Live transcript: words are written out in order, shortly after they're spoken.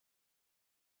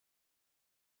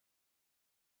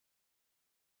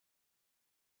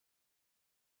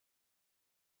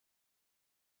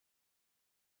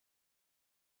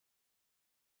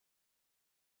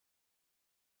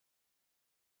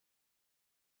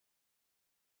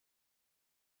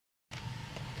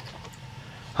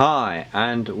Hi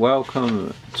and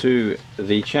welcome to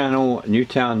the channel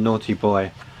Newtown Naughty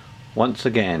Boy once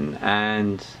again,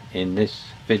 and in this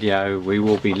video we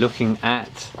will be looking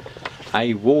at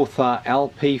a Walther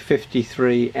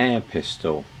LP53 air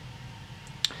pistol.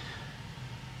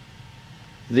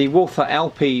 The Walther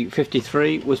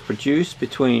LP53 was produced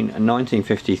between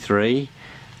 1953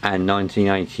 and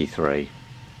 1983.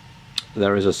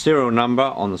 There is a serial number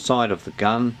on the side of the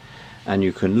gun, and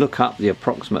you can look up the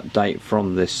approximate date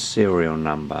from this serial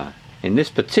number. In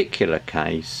this particular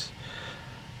case,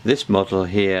 this model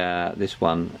here, this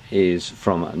one is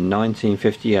from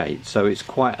 1958, so it's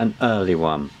quite an early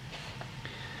one.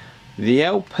 The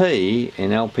LP in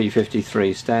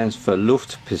LP53 stands for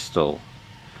Luftpistole.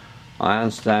 I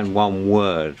understand one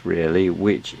word really,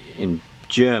 which in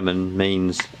German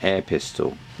means air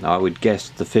pistol. I would guess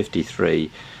the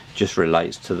 53 just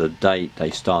relates to the date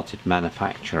they started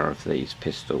manufacture of these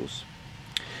pistols.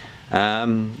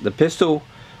 The pistol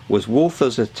was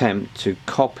Walther's attempt to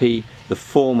copy the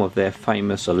form of their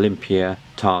famous Olympia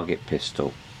target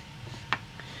pistol.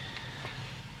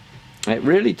 It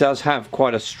really does have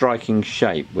quite a striking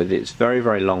shape with its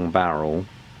very long barrel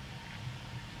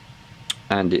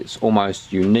and its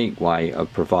almost unique way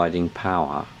of providing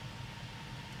power.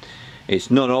 It's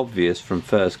not obvious from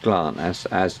first glance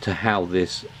as to how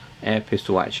this air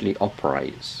pistol actually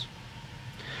operates.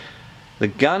 The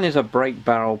gun is a break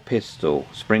barrel pistol,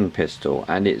 spring pistol,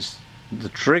 and it's the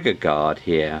trigger guard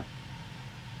here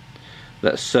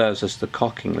that serves as the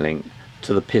cocking link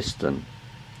to the piston.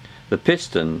 The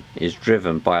piston is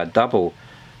driven by a double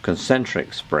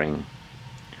concentric spring,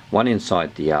 one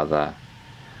inside the other,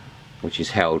 which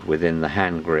is held within the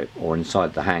hand grip or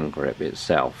inside the hand grip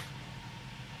itself.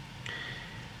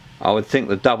 I would think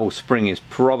the double spring is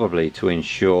probably to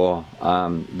ensure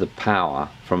the power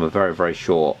from a very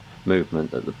short movement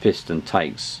that the piston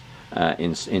takes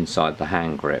inside the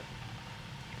hand grip,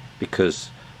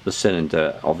 because the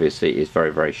cylinder obviously is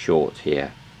very short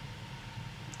here.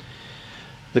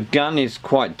 The gun is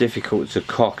quite difficult to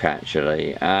cock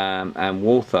actually, and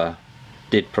Walther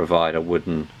did provide a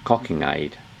wooden cocking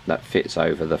aid that fits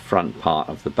over the front part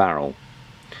of the barrel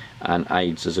and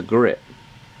aids as a grip.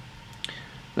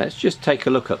 Let's just take a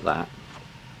look at that.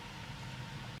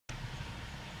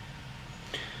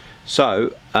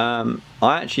 So I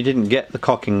actually didn't get the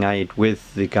cocking aid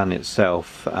with the gun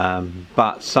itself,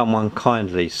 but someone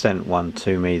kindly sent one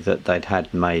to me that they'd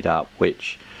had made up,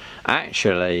 which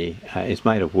actually is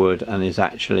made of wood and is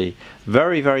actually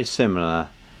very similar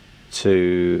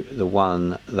to the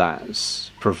one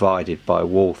that's provided by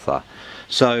Walther.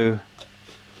 So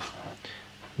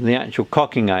the actual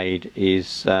cocking aid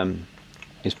is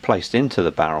placed into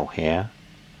the barrel here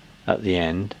at the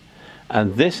end,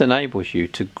 and this enables you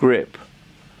to grip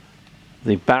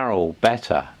the barrel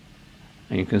better,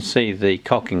 and you can see the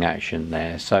cocking action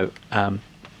there. So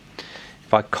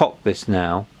if I cock this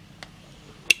now,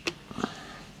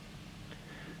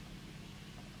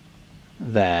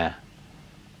 there,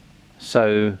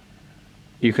 so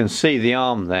you can see the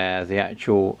arm there, the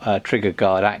actual trigger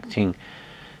guard acting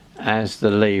as the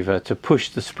lever to push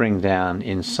the spring down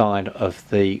inside of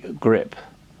the grip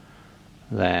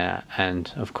there,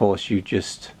 and of course you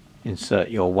just insert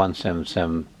your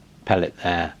 177 pellet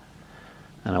there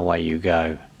and away you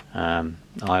go.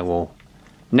 I will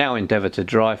now endeavour to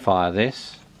dry fire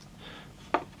this.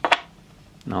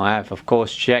 Now I have of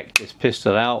course checked this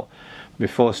pistol out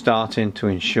before starting to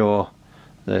ensure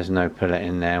there's no pellet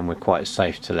in there, and we're quite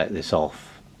safe to let this off.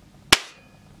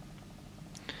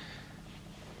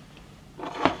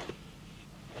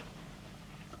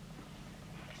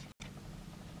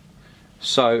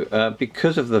 So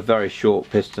because of the very short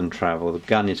piston travel, the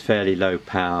gun is fairly low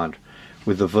powered,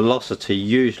 with the velocity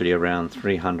usually around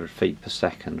 300 feet per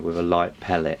second with a light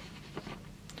pellet.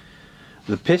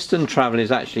 The piston travel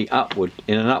is actually upward,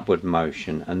 in an upward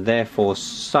motion, and therefore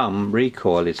some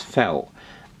recoil is felt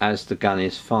as the gun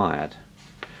is fired.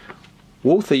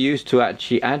 Walther used to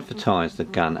actually advertise the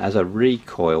gun as a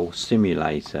recoil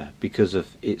simulator because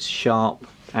of its sharp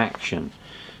action.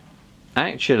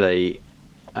 Actually,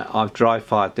 I've dry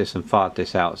fired this and fired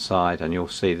this outside, and you'll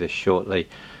see this shortly.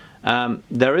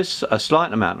 There is a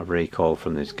slight amount of recoil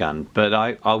from this gun, but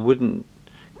I wouldn't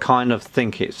kind of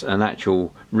think it's an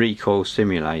actual recoil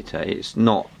simulator. It's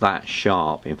not that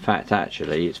sharp. In fact,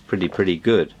 actually it's pretty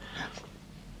good.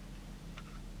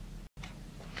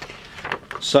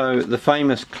 So the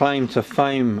famous claim to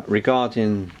fame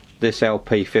regarding this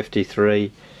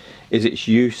LP53 is its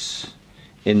use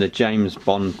in the James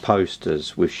Bond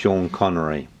posters with Sean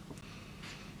Connery.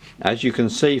 As you can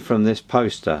see from this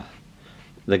poster,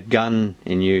 the gun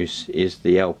in use is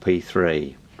the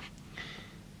LP3.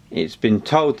 It's been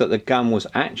told that the gun was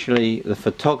actually the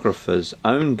photographer's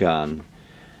own gun,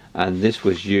 and this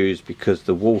was used because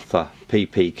the Walther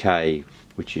PPK,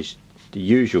 which is the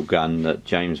usual gun that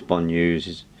James Bond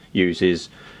uses,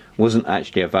 wasn't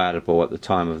actually available at the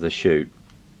time of the shoot.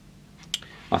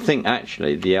 I think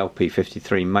actually the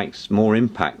LP53 makes more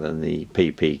impact than the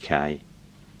PPK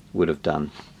would have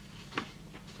done.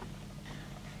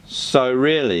 So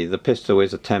really the pistol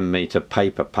is a 10-meter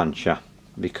paper puncher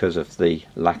because of the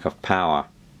lack of power.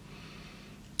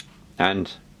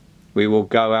 And we will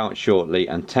go out shortly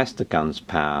and test the gun's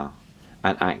power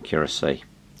and accuracy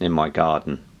in my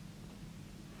garden.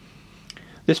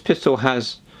 This pistol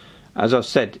has, as I've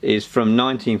said, is from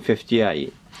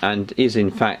 1958 and is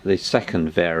in fact the second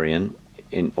variant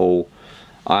in all.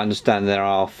 I understand there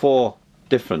are 4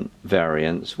 different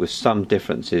variants with some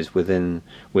differences within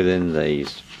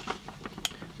these.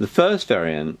 The first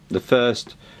variant,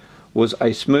 was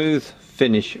a smooth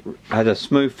finish, had a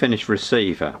smooth finish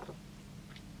receiver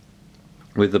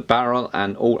with the barrel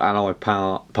and all alloy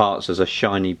parts as a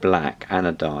shiny black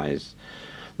anodized.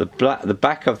 The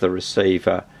back of the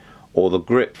receiver or the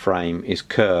grip frame is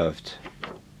curved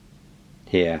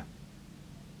here.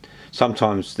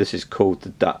 Sometimes this is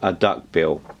called a duck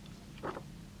bill.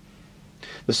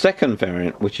 The second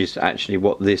variant, which is actually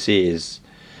what this is,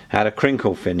 had a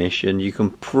crinkle finish, and you can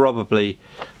probably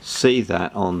see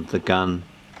that on the gun.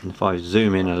 And if I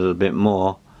zoom in a little bit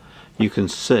more, you can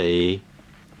see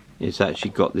it's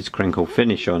actually got this crinkle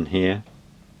finish on here,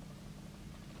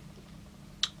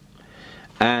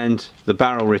 and the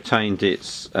barrel retained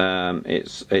its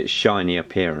shiny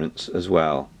appearance as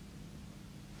well.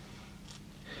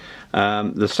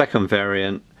 The second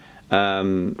variant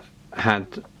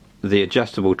had the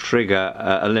adjustable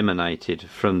trigger eliminated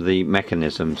from the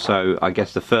mechanism, so I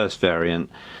guess the first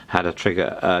variant had a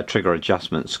trigger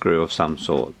adjustment screw of some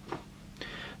sort.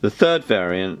 The third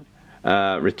variant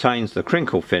retains the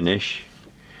crinkle finish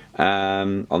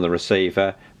on the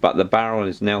receiver, but the barrel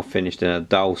is now finished in a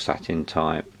dull satin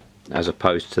type as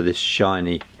opposed to this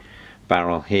shiny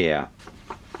barrel here.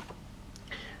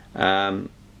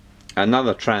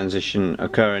 Another transition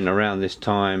occurring around this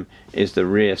time is the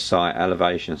rear sight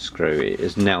elevation screw. It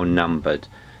is now numbered.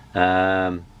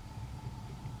 Okay,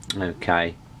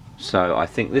 so I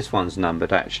think this one's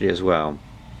numbered actually as well.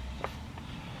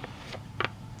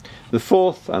 The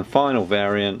fourth and final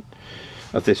variant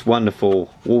of this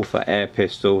wonderful Walther air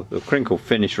pistol, the crinkle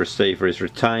finish receiver is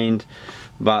retained,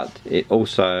 but it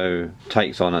also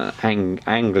takes on an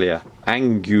angular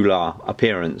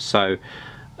appearance. So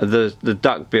the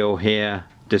duck bill here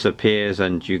disappears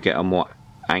and you get a more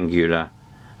angular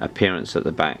appearance at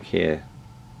the back here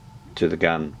to the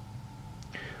gun.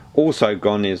 Also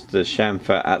gone is the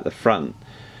chamfer at the front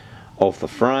of the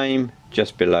frame,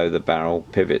 just below the barrel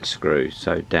pivot screw,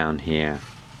 so down here.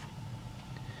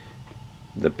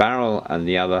 The barrel and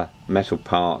the other metal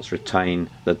parts retain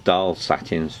the dull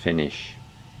satin finish.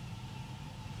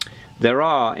 There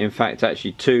are in fact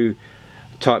actually 2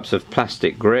 types of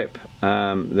plastic grip.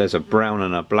 There's a brown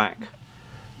and a black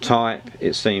type.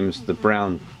 It seems the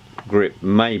brown grip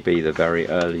may be the very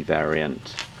early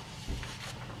variant.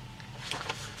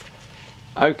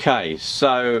 Okay,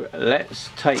 so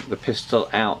let's take the pistol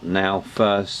out now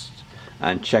first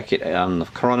and check it on the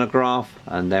chronograph,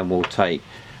 and then we'll take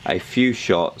a few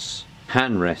shots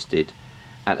hand rested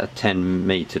at a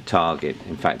 10-meter target.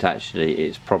 In fact, actually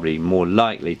it's probably more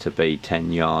likely to be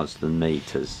 10 yards than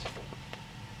meters.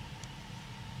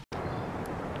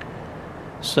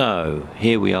 So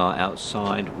here we are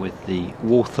outside with the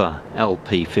Walther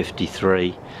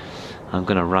LP53. I'm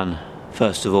going to run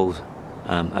first of all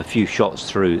a few shots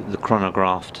through the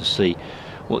chronograph to see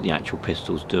what the actual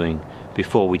pistol's doing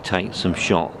before we take some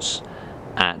shots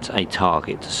at a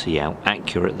target to see how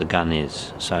accurate the gun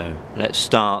is. So let's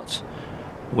start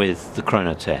with the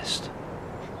chrono test.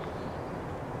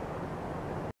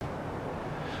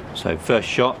 So first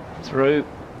shot through.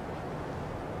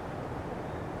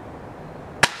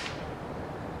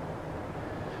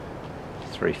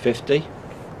 .350.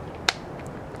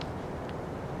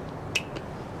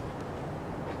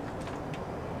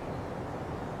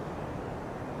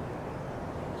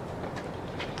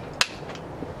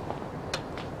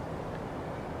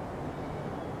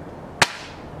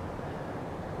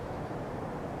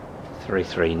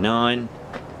 .339.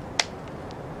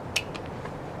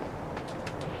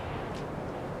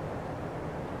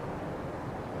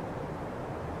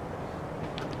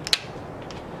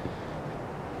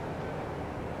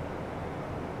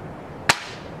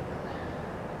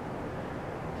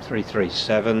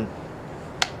 .337.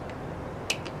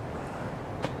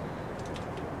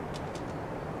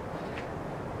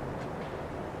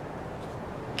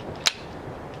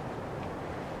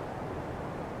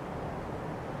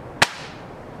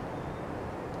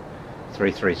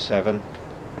 337.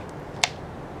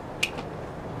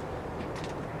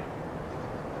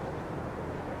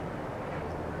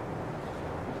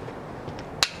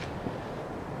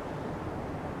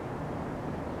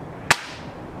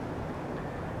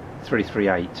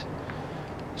 .338.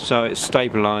 So it's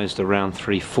stabilised around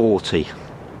 340.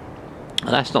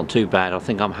 That's not too bad. I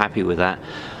think I'm happy with that.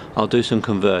 I'll do some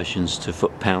conversions to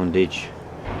foot poundage.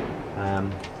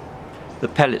 The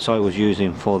pellets I was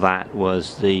using for that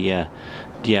was the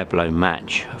Diablo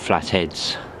Match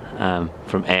flatheads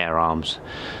from Air Arms.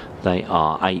 They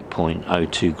are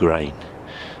 8.02 grain.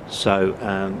 So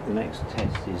the next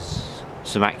test is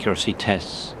some accuracy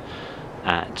tests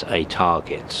at a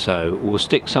target. So we'll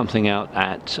stick something out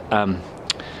at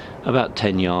about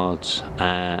 10 yards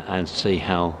and see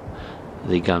how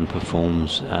the gun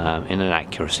performs in an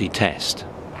accuracy test.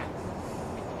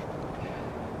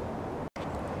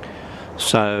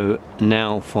 So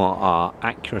now for our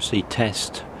accuracy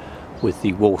test with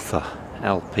the Walther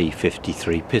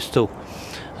LP53 pistol.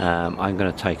 I'm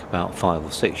going to take about 5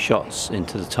 or 6 shots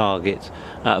into the target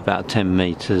at about 10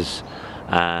 meters,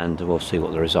 and we'll see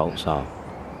what the results are.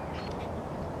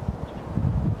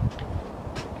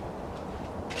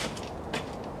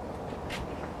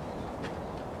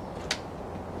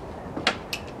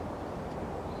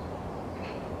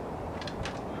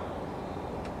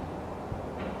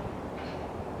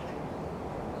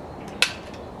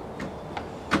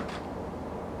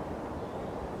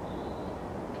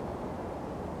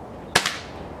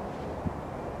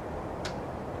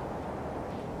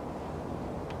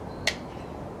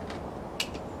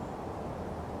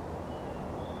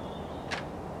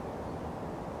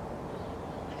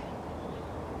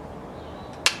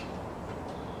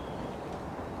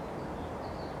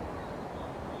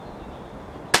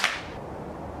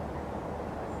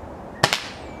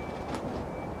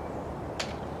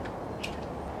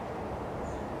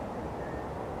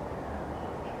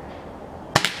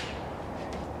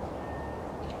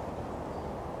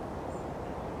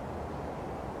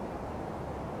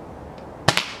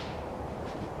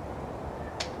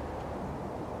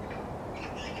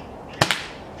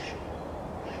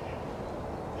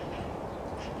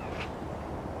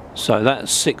 So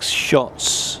that's 6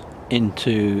 shots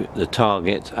into the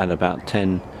target at about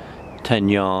 10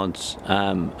 yards,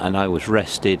 and I was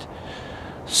rested.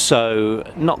 So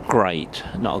not a great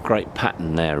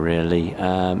pattern there really.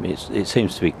 It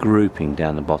seems to be grouping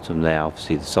down the bottom there.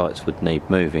 Obviously the sights would need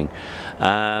moving.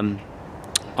 I'm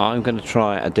going to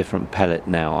try a different pellet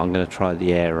now. I'm going to try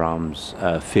the Air Arms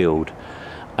Field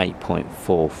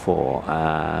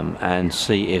 8.44 and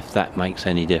see if that makes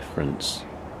any difference.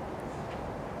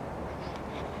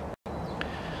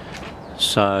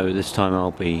 So this time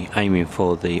I'll be aiming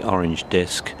for the orange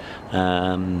disc.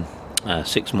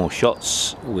 6 more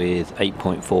shots with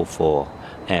 8.44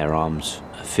 Air Arms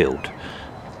Field.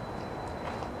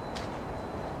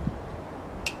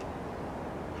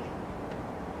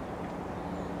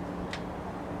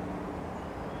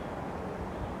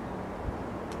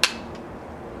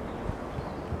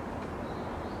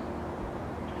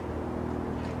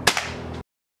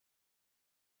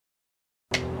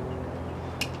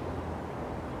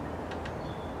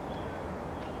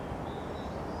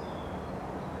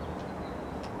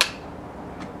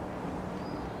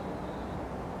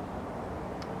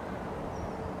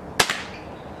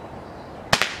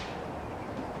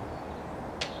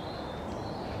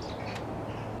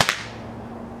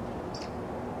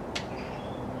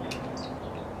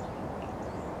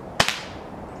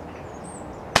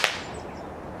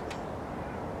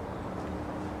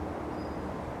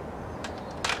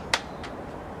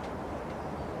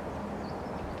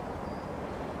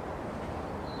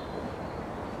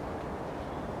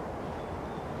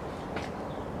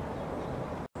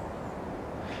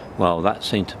 Well, that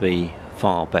seemed to be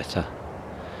far better.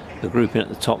 The grouping at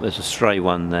the top, there's a stray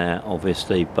one there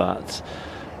obviously, but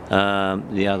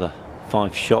the other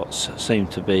 5 shots seem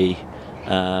to be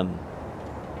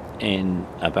in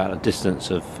about a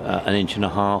distance of 1.5 inches.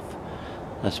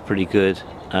 That's pretty good.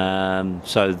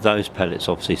 So those pellets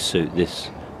obviously suit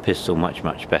this pistol much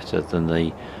better than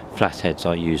the flatheads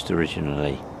I used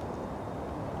originally.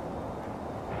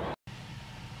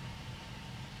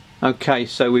 Okay,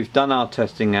 so we've done our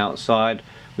testing outside,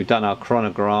 we've done our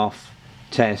chronograph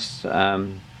test.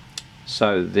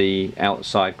 So the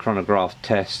outside chronograph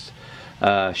test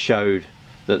showed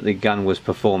that the gun was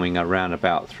performing around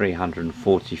about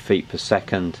 340 feet per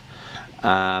second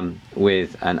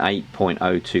with an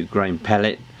 8.02 grain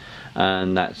pellet,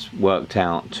 and that's worked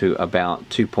out to about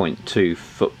 2.2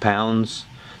 foot-pounds.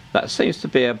 That seems to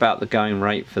be about the going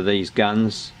rate for these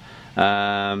guns.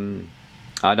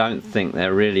 I don't think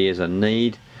there really is a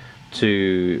need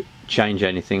to change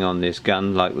anything on this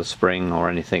gun, like the spring or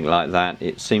anything like that.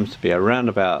 It seems to be around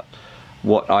about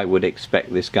what I would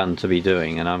expect this gun to be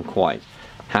doing, and I'm quite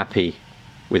happy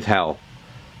with how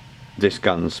this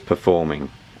gun's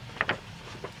performing.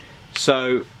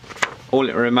 So all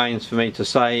it remains for me to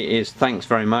say is thanks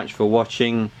very much for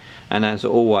watching, and as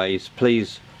always,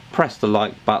 please press the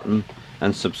like button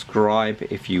and subscribe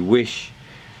if you wish,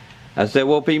 as there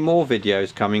will be more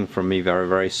videos coming from me very,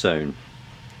 very soon.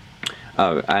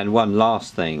 Oh, and one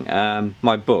last thing,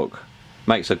 my book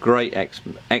makes a great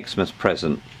Xmas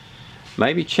present.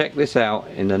 Maybe check this out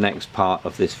in the next part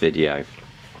of this video.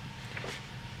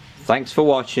 Thanks for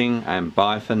watching, and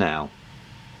bye for now.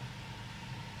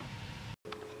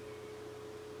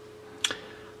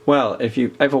 Well, if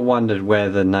you've ever wondered where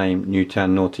the name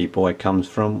Newtown Naughty Boy comes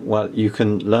from, well, you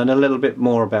can learn a little bit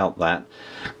more about that.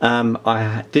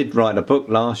 I did write a book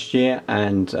last year,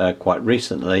 and quite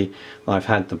recently I've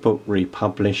had the book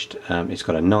republished. It's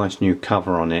got a nice new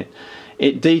cover on it.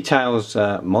 It details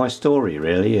my story,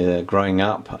 really, growing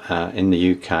up in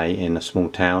the UK in a small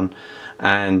town,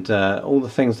 and all the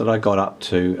things that I got up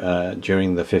to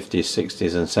during the 50s,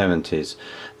 60s and 70s.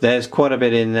 There's quite a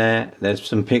bit in there. There's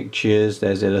some pictures,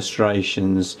 there's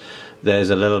illustrations,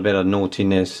 there's a little bit of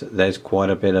naughtiness, there's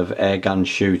quite a bit of airgun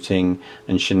shooting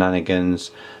and shenanigans.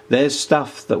 There's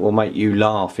stuff that will make you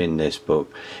laugh in this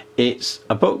book. It's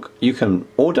a book you can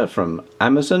order from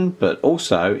Amazon, but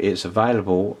also it's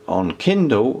available on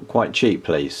Kindle quite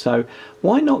cheaply, so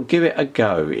why not give it a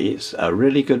go? It's a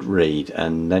really good read,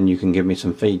 and then you can give me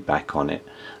some feedback on it.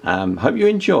 Hope you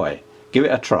enjoy. Give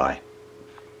it a try.